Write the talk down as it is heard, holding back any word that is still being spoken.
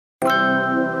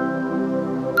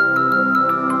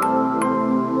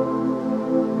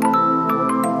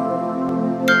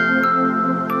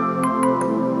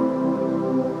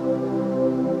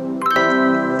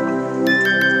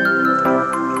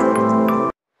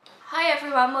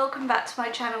everyone, welcome back to my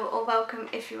channel, or welcome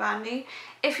if you are new.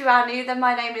 If you are new, then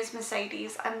my name is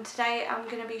Mercedes, and today I'm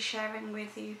going to be sharing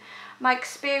with you my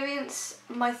experience,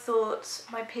 my thoughts,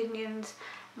 my opinions,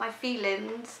 my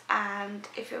feelings, and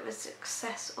if it was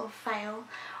success or fail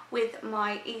with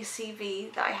my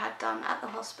ECV that I had done at the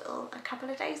hospital a couple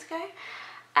of days ago.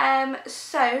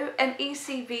 So an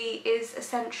ECV is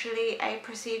essentially a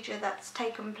procedure that's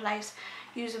taken place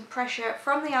using pressure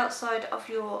from the outside of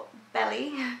your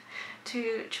belly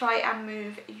to try and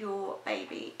move your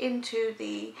baby into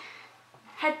the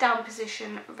head down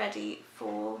position, ready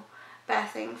for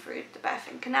birthing through the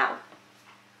birthing canal.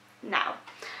 Now,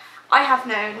 I have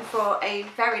known for a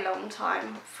very long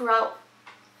time, throughout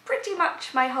pretty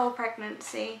much my whole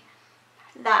pregnancy,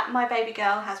 that my baby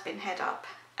girl has been head up.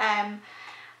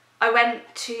 I went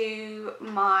to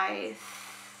my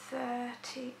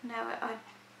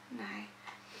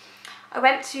I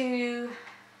went to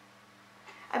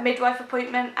a midwife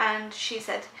appointment and she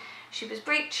said she was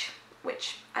breech,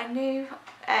 which I knew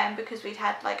because we'd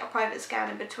had like a private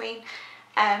scan in between,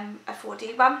 a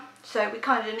 4D one, so we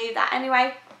kind of knew that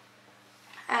anyway.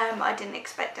 I didn't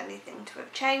expect anything to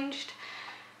have changed.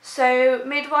 So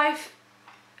midwife,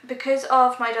 because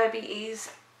of my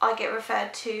diabetes, I get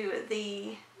referred to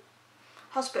the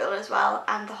hospital as well,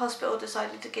 and the hospital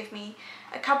decided to give me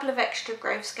a couple of extra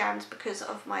growth scans because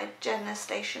of my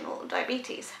gestational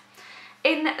diabetes.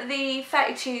 In the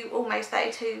almost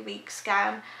 32 week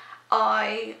scan,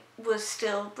 I was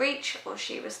still breech, or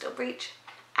she was still breech,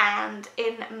 and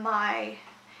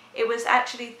it was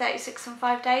actually 36 and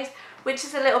 5 days, which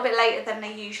is a little bit later than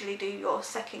they usually do your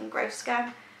second growth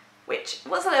scan, which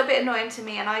was a little bit annoying to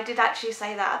me, and I did actually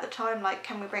say that at the time, like,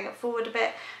 can we bring it forward a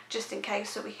bit just in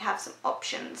case, so we have some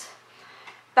options.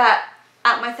 But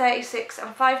at my 36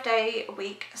 and 5 day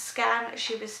week scan,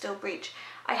 she was still breech.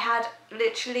 I had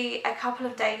literally a couple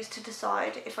of days to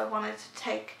decide if I wanted to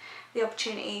take the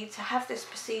opportunity to have this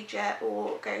procedure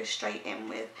or go straight in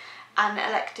with an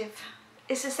elective.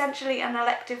 It's essentially an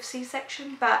elective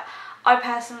C-section, but I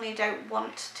personally don't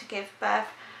want to give birth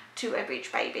to a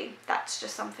breech baby. That's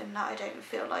just something that I don't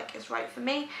feel like is right for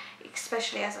me,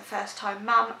 especially as a first time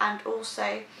mum, and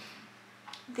also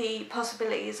the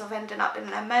possibilities of ending up in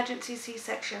an emergency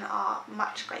C-section are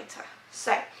much greater.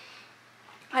 So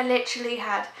I literally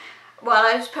had, well,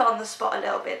 I was put on the spot a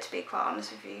little bit, to be quite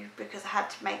honest with you, because I had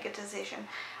to make a decision.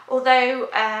 Although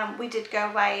we did go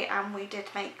away and we did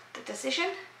make the decision.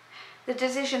 The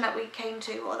decision that we came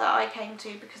to, or that I came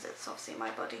to, because it's obviously my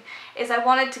body, is I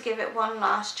wanted to give it one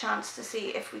last chance to see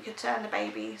if we could turn the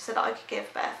baby so that I could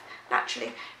give birth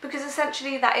naturally, because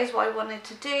essentially that is what I wanted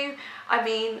to do. I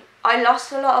mean, I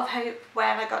lost a lot of hope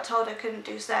when I got told I couldn't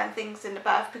do certain things in the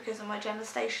birth because of my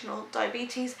gestational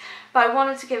diabetes, but I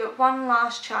wanted to give it one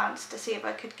last chance to see if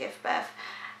I could give birth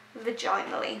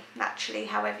vaginally, naturally,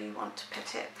 however you want to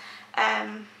put it.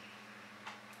 And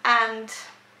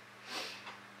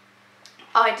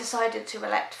I decided to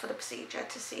elect for the procedure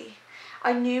to see.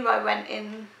 I knew I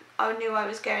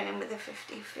was going in with a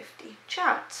 50-50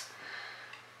 chance.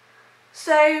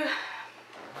 So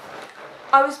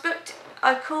I was booked.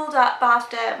 I called up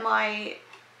after my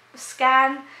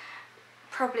scan,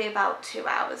 probably about 2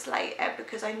 hours later,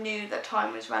 because I knew that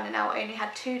time was running out. I only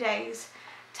had 2 days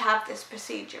to have this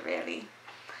procedure, really.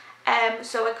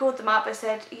 So I called them up. I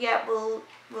said, yeah, we'll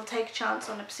take a chance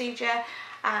on the procedure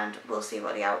and we'll see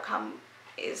what the outcome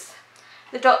is.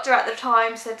 The doctor at the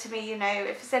time said to me, you know,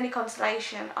 if it's any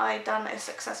consolation, I'd done a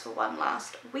successful one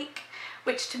last week,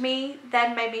 which to me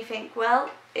then made me think, well,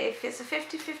 if it's a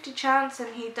 50-50 chance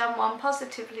and he'd done one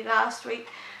positively last week,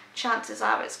 chances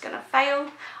are it's going to fail.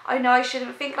 I know I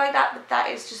shouldn't think like that, but that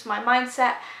is just my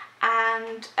mindset,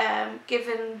 and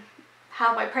given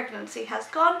how my pregnancy has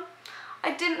gone,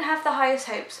 I didn't have the highest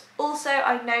hopes. Also,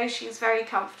 I know she's very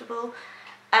comfortable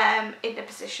in the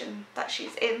position that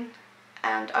she's in,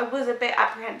 and I was a bit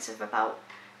apprehensive about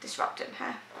disrupting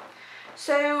her.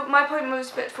 So my appointment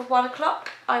was booked for 1 o'clock.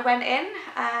 I went in,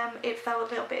 it felt a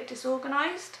little bit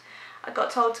disorganised. I got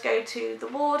told to go to the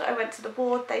ward. I went to the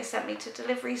ward, they sent me to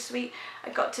delivery suite. I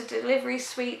got to delivery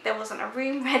suite, there wasn't a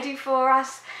room ready for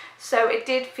us, so it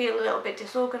did feel a little bit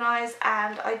disorganised,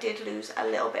 and I did lose a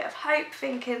little bit of hope,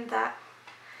 thinking that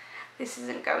this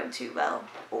isn't going too well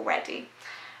already.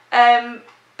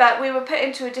 But we were put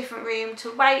into a different room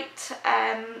to wait.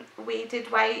 We did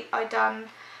wait. I done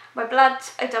my blood,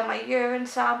 I done my urine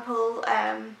sample,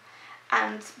 and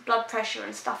blood pressure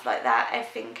and stuff like that.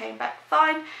 Everything came back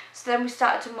fine. So then we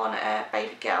started to monitor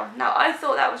baby girl. Now, I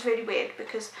thought that was really weird,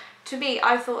 because to me,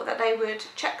 I thought that they would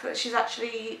check that she's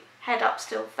actually head up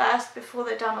still first before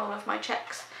they'd done all of my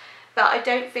checks. but I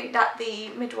don't think that the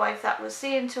midwife that was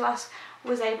seeing to us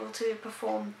was able to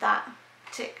perform that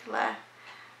particular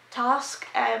task.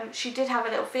 She did have a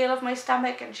little feel of my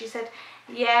stomach and she said,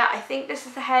 yeah, I think this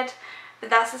is the head, but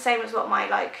that's the same as what my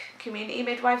like community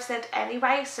midwife said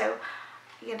anyway, so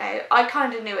you know, I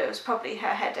kind of knew it was probably her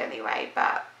head anyway,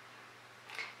 but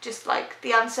just like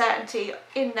the uncertainty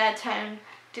in their tone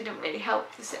didn't really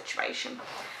help the situation.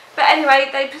 But anyway,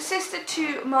 they persisted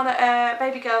to monitor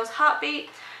baby girl's heartbeat.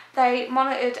 They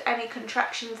monitored any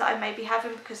contractions that I may be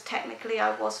having because technically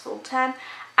I was full term,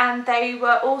 and they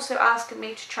were also asking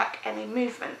me to track any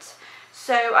movements.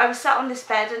 So I was sat on this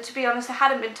bed, and to be honest I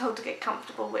hadn't been told to get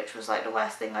comfortable, which was like the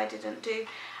worst thing I didn't do.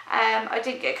 I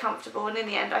didn't get comfortable, and in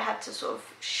the end I had to sort of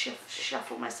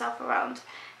shuffle myself around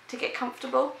to get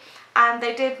comfortable. And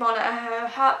they did monitor her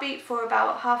heartbeat for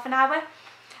about half an hour,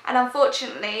 and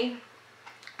unfortunately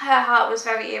her heart was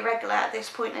very irregular at this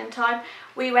point in time.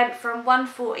 We went from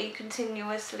 140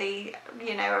 continuously,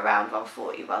 you know, around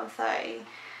 140, 130,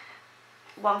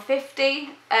 150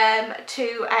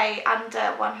 to a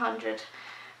under 100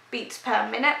 beats per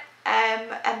minute,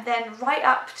 and then right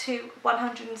up to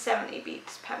 170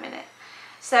 beats per minute.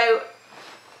 So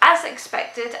as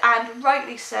expected, and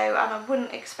rightly so, and I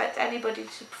wouldn't expect anybody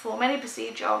to perform any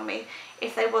procedure on me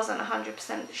if they wasn't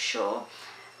 100% sure,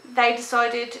 they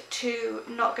decided to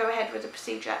not go ahead with the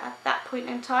procedure at that point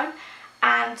in time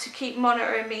and to keep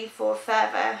monitoring me for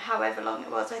further however long it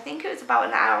was. I think it was about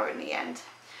an hour in the end.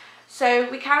 So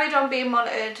we carried on being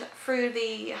monitored through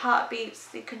the heartbeats,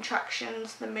 the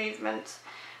contractions, the movements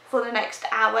for the next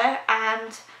hour,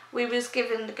 and we was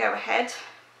given the go ahead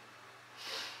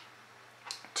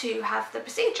to have the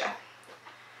procedure.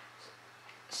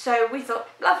 So we thought,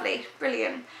 lovely,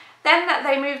 brilliant. Then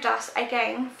they moved us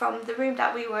again from the room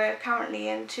that we were currently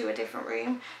in to a different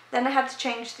room. Then I had to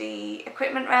change the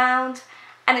equipment round,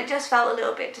 and it just felt a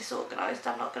little bit disorganised,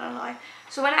 I'm not going to lie.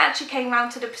 So when it actually came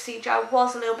round to the procedure, I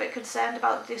was a little bit concerned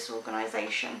about the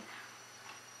disorganisation,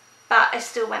 but I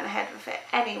still went ahead with it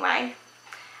anyway.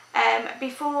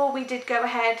 Before we did go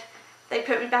ahead, they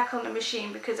put me back on the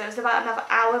machine because there was about another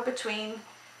hour between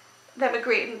them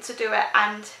agreeing to do it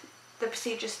and the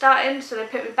procedure starting, so they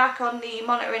put me back on the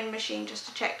monitoring machine just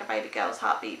to check the baby girl's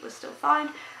heartbeat was still fine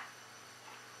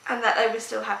and that they were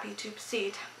still happy to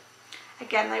proceed.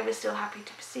 Again, they were still happy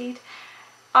to proceed.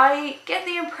 I get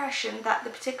the impression that the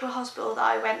particular hospital that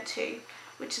I went to,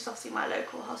 which is obviously my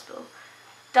local hospital,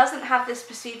 doesn't have this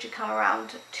procedure come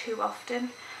around too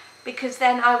often, because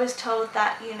then I was told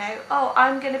that, you know, oh,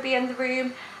 I'm going to be in the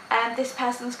room and this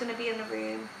person's going to be in the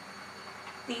room,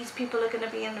 these people are going to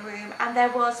be in the room, and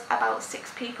there was about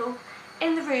 6 people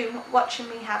in the room watching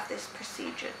me have this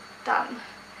procedure done,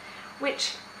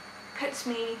 which puts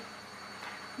me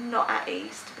not at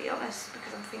ease, to be honest,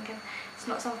 because I'm thinking it's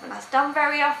not something that's done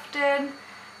very often.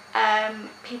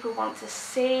 People want to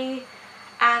see,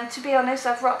 and to be honest,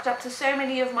 I've rocked up to so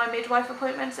many of my midwife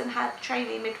appointments and had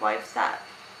trainee midwives that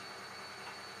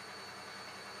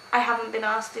I haven't been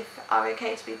asked if are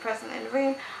okay to be present in the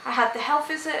room. I had the health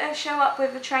visitor show up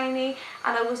with a trainee,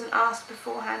 and I wasn't asked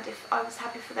beforehand if I was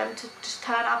happy for them to just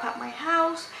turn up at my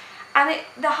house, and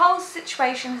the whole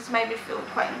situation has made me feel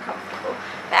quite uncomfortable.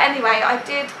 But anyway, I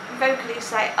did vocally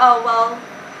say, oh well,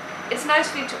 it's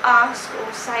nice for you to ask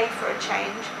or say for a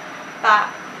change, but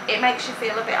it makes you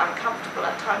feel a bit uncomfortable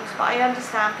at times, but I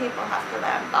understand people have to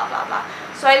learn, blah blah blah.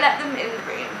 So I let them in the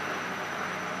room.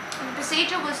 The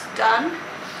procedure was done,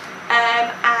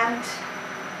 and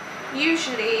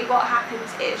usually what happens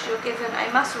is you're given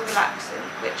a muscle relaxant,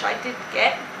 which I did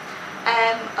get.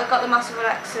 I got the muscle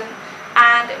relaxant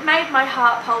and it made my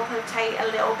heart palpitate a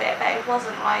little bit, but it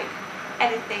wasn't like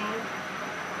anything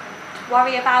to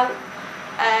worry about.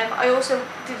 I also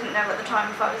didn't know at the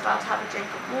time if I was allowed to have a drink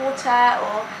of water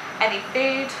or any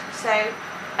food, so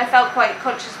I felt quite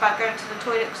conscious about going to the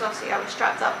toilet because obviously I was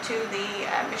strapped up to the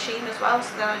machine as well,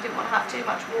 so then I didn't want to have too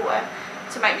much water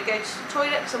to make me go to the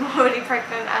toilet because I'm already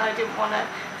pregnant, and I didn't want to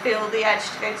feel the urge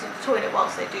to go to the toilet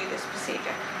whilst they do this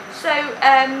procedure. So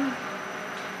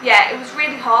yeah, it was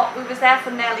really hot. We was there for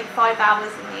nearly 5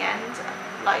 hours in the end,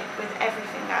 like with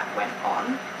everything that went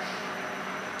on,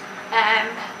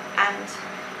 and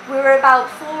we were about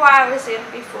 4 hours in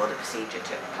before the procedure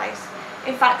took place.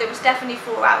 In fact, it was definitely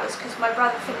 4 hours because my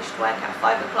brother finished work at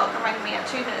 5 o'clock and rang me at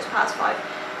 5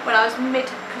 when I was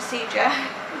mid-procedure.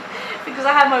 Because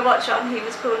I had my watch on, he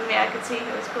was calling me, I could see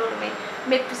he was calling me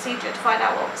mid-procedure to find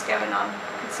out what was going on,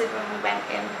 considering we went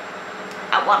in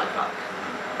at 1 o'clock.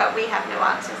 But we had no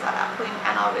answers at that point,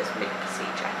 and I was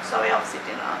mid-procedure, so I obviously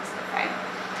didn't answer the phone.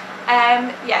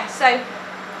 Yeah, so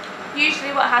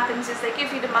usually what happens is they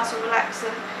give you the muscle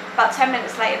relaxant, about 10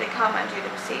 minutes later they come and do the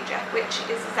procedure, which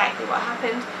is exactly what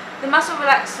happened. The muscle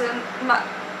relaxant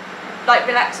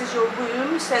relaxes your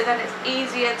womb, so then it's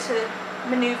easier to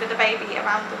manoeuvre the baby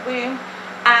around the womb,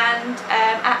 and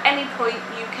at any point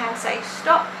you can say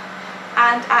stop,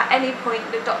 and at any point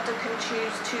the doctor can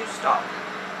choose to stop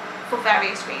for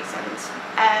various reasons.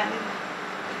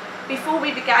 Before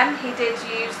we began, he did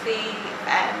use the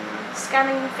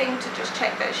scanning thing to just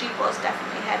check that she was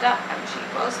definitely head up, and she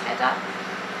was head up.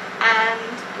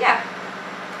 And yeah,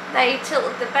 they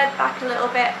tilted the bed back a little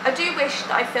bit. I do wish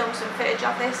that I filmed some footage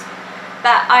of this,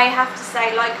 but I have to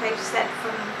say, like I said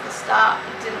from the start,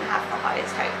 I didn't have the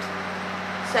highest hopes.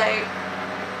 So,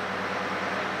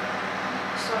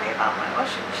 sorry about my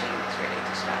washing machine, it's really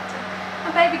distracting.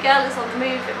 My baby girl is on the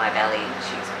move in my belly,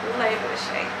 she's all over the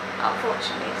shape.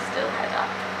 Unfortunately, still head up.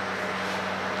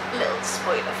 Little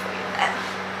spoiler for you there.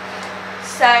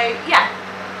 So yeah,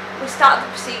 we started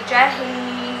the procedure.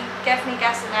 He gave me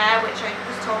gas and air, which I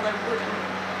was told I wouldn't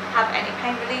have any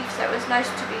pain relief, so it was nice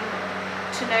to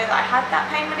know that I had that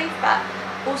pain relief, but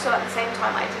also at the same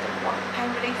time I didn't want the pain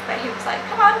relief. But he was like,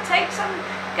 come on, take some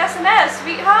gas and air,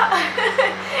 sweetheart.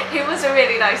 He was a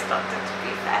really nice doctor, to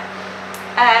be fair.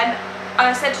 And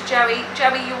I said to Joey,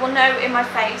 you will know in my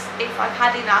face if I've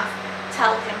had enough,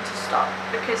 tell him to stop,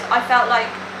 because I felt like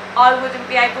I wouldn't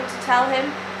be able to tell him,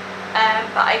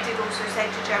 but I did also say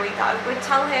to Joey that I would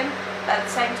tell him, but at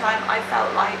the same time I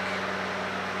felt like,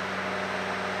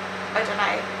 I don't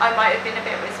know, I might have been a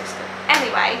bit resistant.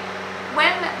 Anyway,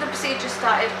 when the procedure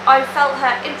started, I felt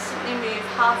her instantly move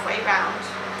halfway round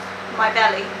my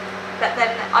belly, but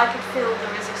then I could feel the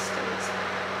resistance.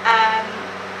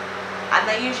 And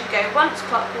they usually go once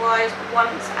clockwise,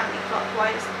 once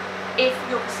anti-clockwise if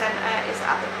your placenta is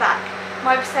at the back.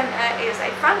 My placenta is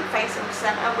a front-facing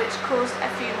placenta, which caused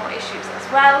a few more issues as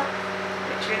well,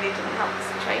 which really didn't help the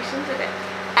situation, did it?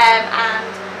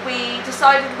 And we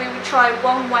decided we would try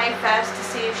one way first to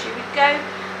see if she would go,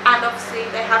 and obviously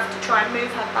they have to try and move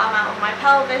her bum out of my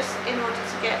pelvis in order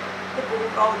to get the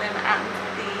ball rolling and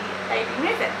the baby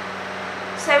moving.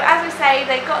 So as I say,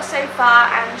 they got so far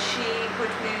and she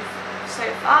would move so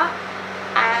far,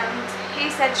 and he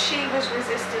said she was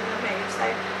resisting the move. So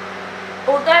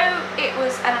although it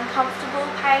was an uncomfortable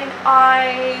pain,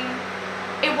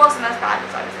 it wasn't as bad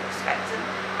as I was expecting.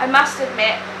 I must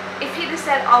admit, if he'd have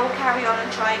said I will carry on and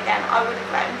try again, I would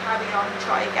have let him carry on and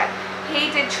try again.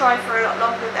 He did try for a lot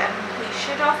longer than he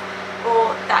should have,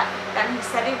 or than he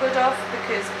said he would have,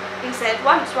 because he said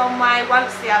once one way,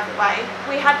 once the other way.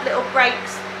 We had little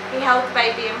breaks. He held the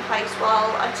baby in place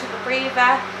while I took a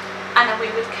breather, and then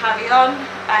we would carry on,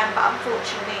 but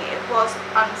unfortunately it was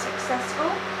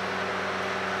unsuccessful,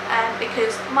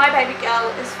 because my baby girl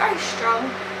is very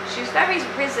strong, she's very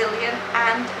resilient,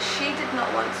 and she did not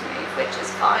want to move, which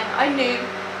is fine. I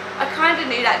kind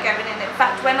of knew that going in. In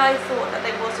fact, when I thought that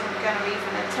they wasn't going to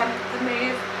even attempt the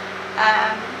move,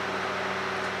 I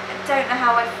don't know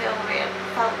how I felt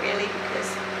really, because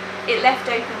it left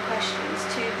open questions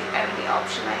to the only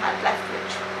option I had left,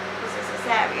 which was a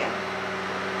cesarean.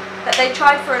 But they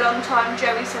tried for a long time.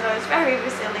 Joey said I was very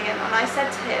resilient, and I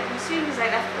said to him as soon as they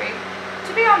left the room,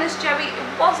 to be honest, Joey, it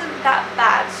wasn't that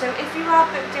bad. So if you are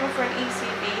booked in for an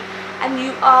ECV and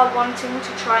you are wanting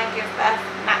to try and give birth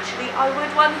naturally, I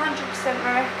would 100%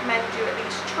 recommend you at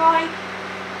least try.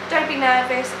 Don't be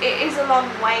nervous. It is a long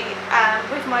way.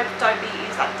 With my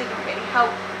diabetes, that didn't really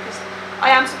help, because I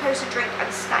am supposed to drink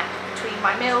and snack between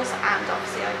my meals, and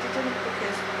obviously I didn't,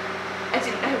 because I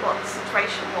didn't know what the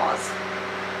situation was.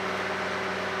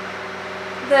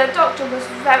 The doctor was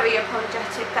very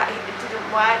apologetic that it didn't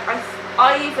work.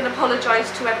 I even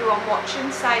apologised to everyone watching,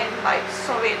 saying like,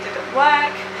 sorry it didn't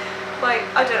work. Like,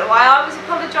 I don't know why I was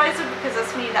apologising, because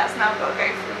that's me that's now got to go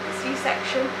through the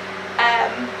C-section.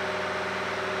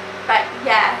 But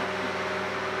yeah,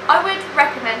 I would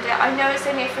recommend it. I know it's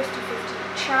only a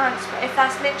 50-50 chance, but if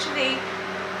that's literally,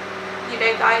 you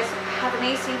know guys, have an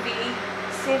ECV,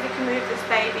 see if you can move this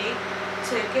baby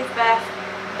to give birth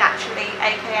naturally,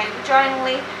 aka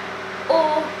vaginally,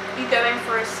 or you go in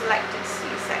for a selected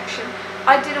C-section.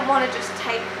 I didn't want to just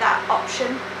take that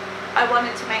option. I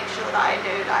wanted to make sure that I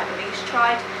knew that I'd at least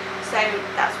tried, so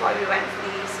that's why we went for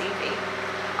the ECV.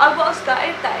 I was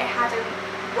gutted that it hadn't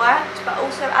worked, but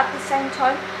also at the same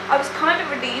time I was kind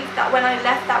of relieved that when I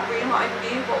left that room I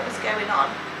knew what was going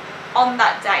on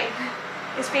that day.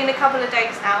 It's been a couple of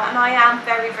days now, and I am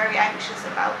very, very anxious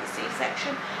about the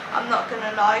C-section. I'm not going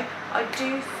to lie. I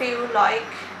do feel like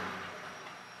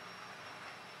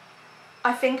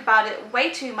I think about it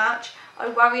way too much. I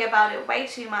worry about it way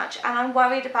too much, and I'm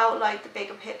worried about like the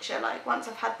bigger picture. Like once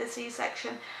I've had the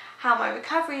C-section, how my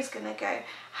recovery is going to go,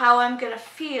 how I'm going to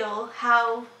feel,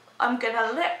 how I'm going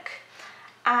to look.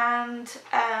 And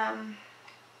I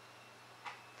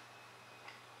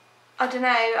don't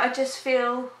know, I just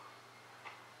feel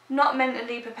not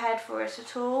mentally prepared for it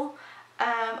at all.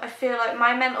 I feel like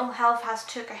my mental health has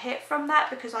took a hit from that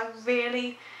because I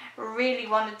really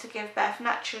wanted to give birth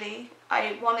naturally.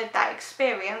 I wanted that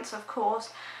experience, of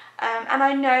course, and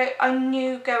I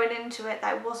knew going into it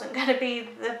that it wasn't going to be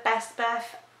the best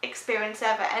birth experience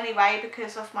ever anyway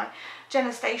because of my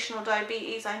gestational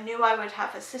diabetes. I knew I would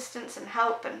have assistance and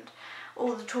help and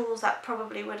all the tools that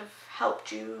probably would have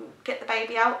helped you get the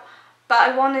baby out, but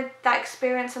I wanted that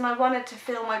experience and I wanted to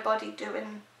feel my body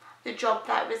doing the job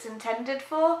that it was intended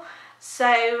for.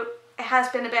 So it has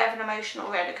been a bit of an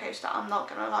emotional roller coaster, I'm not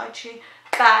going to lie to you.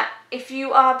 But if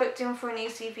you are booked in for an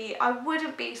ECV, I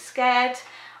wouldn't be scared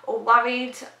or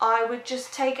worried. I would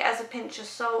just take it as a pinch of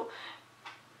salt.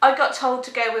 I got told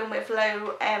to go in with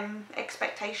low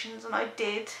expectations, and I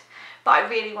did, but I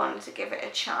really wanted to give it a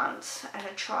chance and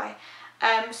a try.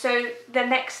 So the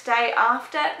next day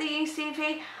after the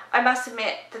ECV, I must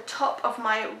admit the top of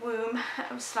my womb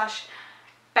slash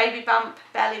baby bump,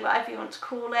 belly, whatever you want to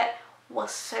call it, was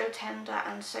so tender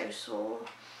and so sore.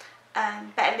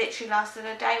 But it literally lasted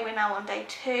a day. We're now on day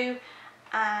 2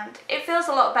 and it feels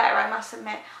a lot better, I must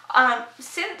admit.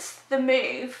 Since the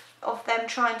move of them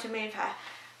trying to move her,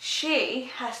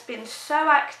 she has been so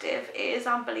active, it is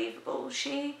unbelievable.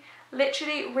 She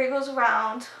literally wriggles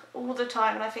around all the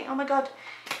time and I think, oh my god,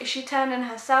 is she turning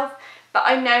herself? But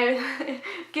I know,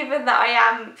 given that I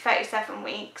am 37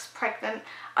 weeks pregnant,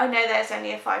 I know there's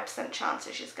only a 5% chance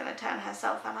that she's going to turn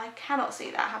herself, and I cannot see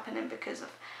that happening because of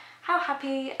how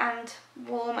happy and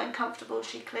warm and comfortable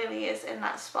she clearly is in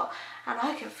that spot. And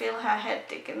I can feel her head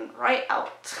digging right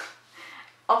out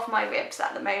of my ribs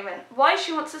at the moment. Why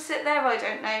she wants to sit there, I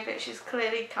don't know, but she's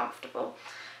clearly comfortable.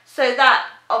 So that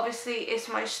obviously is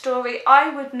my story. I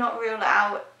would not rule it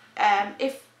out.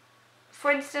 If, for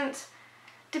instance,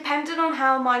 depending on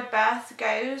how my birth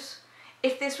goes,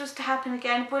 if this was to happen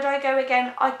again, would I go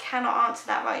again? I cannot answer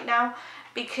that right now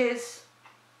because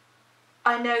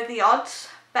I know the odds.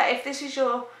 But if this is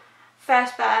your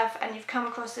first birth and you've come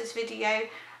across this video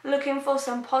looking for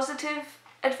some positive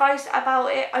advice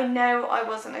about it, I know I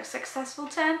wasn't a successful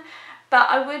turn, but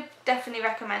I would definitely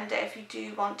recommend it if you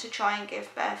do want to try and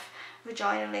give birth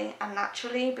vaginally and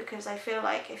naturally, because I feel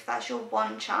like if that's your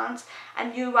one chance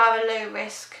and you are a low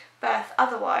risk birth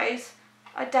otherwise,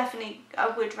 I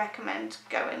would recommend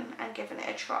going and giving it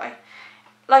a try.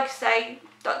 Like I say,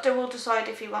 doctor will decide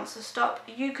if he wants to stop,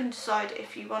 you can decide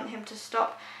if you want him to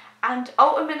stop, and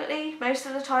ultimately most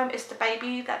of the time it's the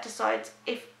baby that decides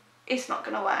if it's not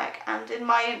going to work. And in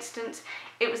my instance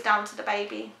it was down to the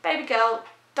baby. Baby girl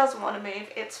doesn't want to move,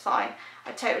 it's fine,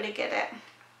 I totally get it,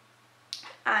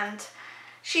 and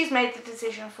she's made the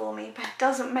decision for me, but it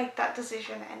doesn't make that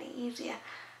decision any easier.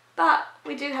 But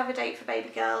we do have a date for baby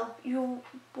girl. You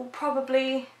will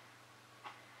probably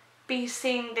be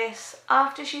seeing this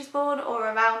after she's born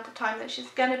or around the time that she's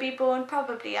going to be born,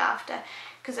 probably after,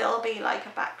 because it'll be like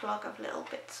a backlog of little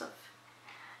bits of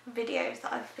videos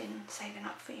that I've been saving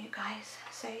up for you guys.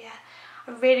 So yeah,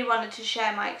 I really wanted to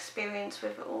share my experience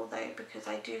with it all though, because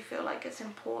I do feel like it's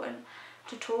important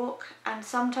to talk, and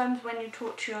sometimes when you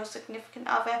talk to your significant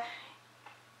other,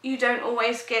 you don't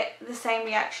always get the same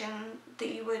reaction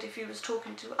that you would if you was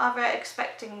talking to other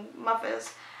expecting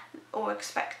mothers or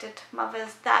expected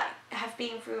mothers that have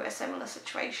been through a similar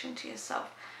situation to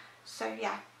yourself. So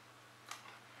yeah,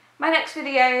 my next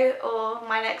video or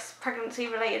my next pregnancy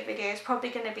related video is probably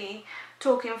going to be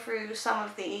talking through some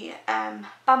of the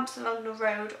bumps along the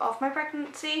road of my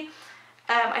pregnancy.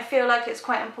 I feel like it's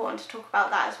quite important to talk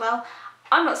about that as well.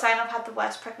 I'm not saying I've had the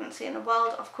worst pregnancy in the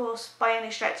world, of course, by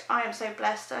any stretch. I am so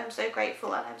blessed, I'm so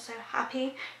grateful, and I'm so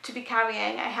happy to be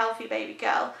carrying a healthy baby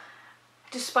girl.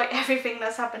 Despite everything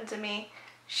that's happened to me,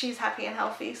 she's happy and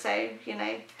healthy, so, you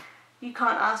know, you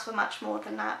can't ask for much more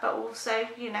than that. But also,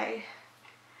 you know,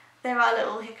 there are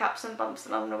little hiccups and bumps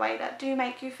along the way that do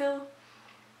make you feel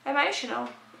emotional,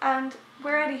 and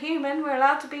we're only human, we're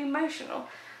allowed to be emotional.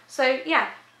 So yeah,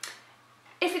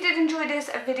 if you did enjoy this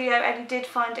video and you did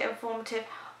find it informative,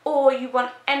 or you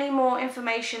want any more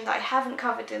information that I haven't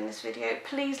covered in this video,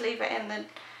 please leave it in the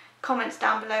comments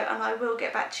down below and I will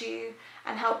get back to you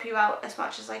and help you out as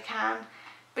much as I can.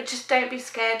 But just don't be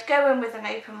scared, go in with an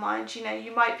open mind. You know,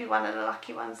 you might be one of the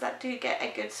lucky ones that do get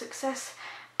a good success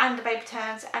and the baby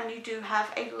turns and you do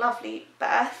have a lovely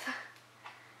birth.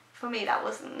 For me that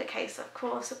wasn't the case, of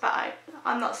course, but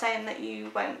I'm not saying that you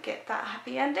won't get that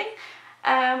happy ending.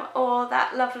 Or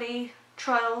that lovely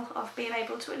trial of being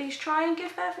able to at least try and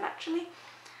give birth naturally.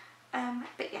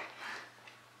 But yeah,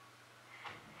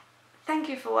 thank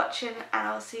you for watching, and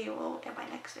I'll see you all in my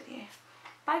next video.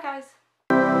 Bye guys.